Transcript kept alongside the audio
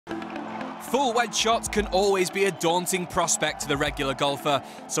full wedge shots can always be a daunting prospect to the regular golfer,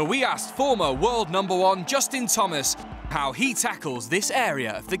 so we asked former world #1 Justin Thomas how he tackles this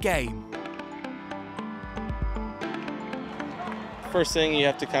area of the game. First thing, you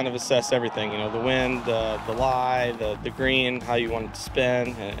have to kind of assess everything, you know, the wind, the lie, the green, how you want it to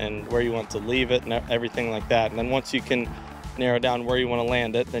spin, and where you want to leave it, and everything like that. And then once you can narrow down where you want to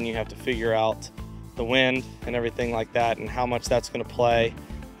land it, then you have to figure out the wind and everything like that and how much that's going to play.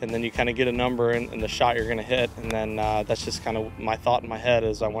 And then you kind of get a number and the shot you're going to hit. And then that's just kind of my thought in my head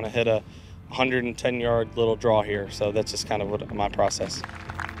is I want to hit a 110-yard little draw here. So that's just kind of my process.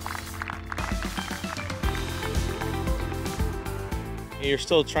 You're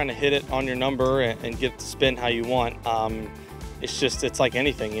still trying to hit it on your number and get it to spin how you want. It's like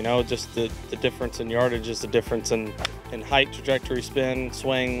anything, you know, just the difference in yardage is the difference in height, trajectory, spin,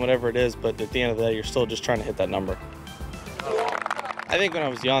 swing, whatever it is. But at the end of the day, you're still just trying to hit that number. I think when I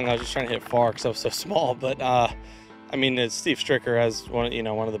was young, I was just trying to hit far because I was so small. But I mean, Steve Stricker has one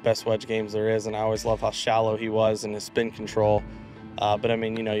of the best wedge games there is, and I always love how shallow he was and his spin control. But I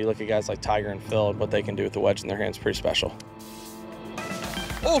mean, you know, you look at guys like Tiger and Phil, and what they can do with the wedge in their hands, pretty special.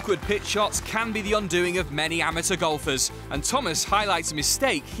 Awkward pitch shots can be the undoing of many amateur golfers, and Thomas highlights a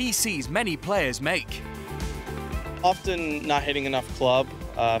mistake he sees many players make. Often not hitting enough club,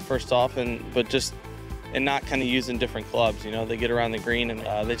 first off, and not kind of using different clubs. You know, they get around the green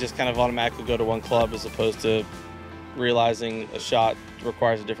and they just kind of automatically go to one club as opposed to realizing a shot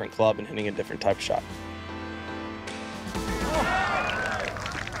requires a different club and hitting a different type of shot.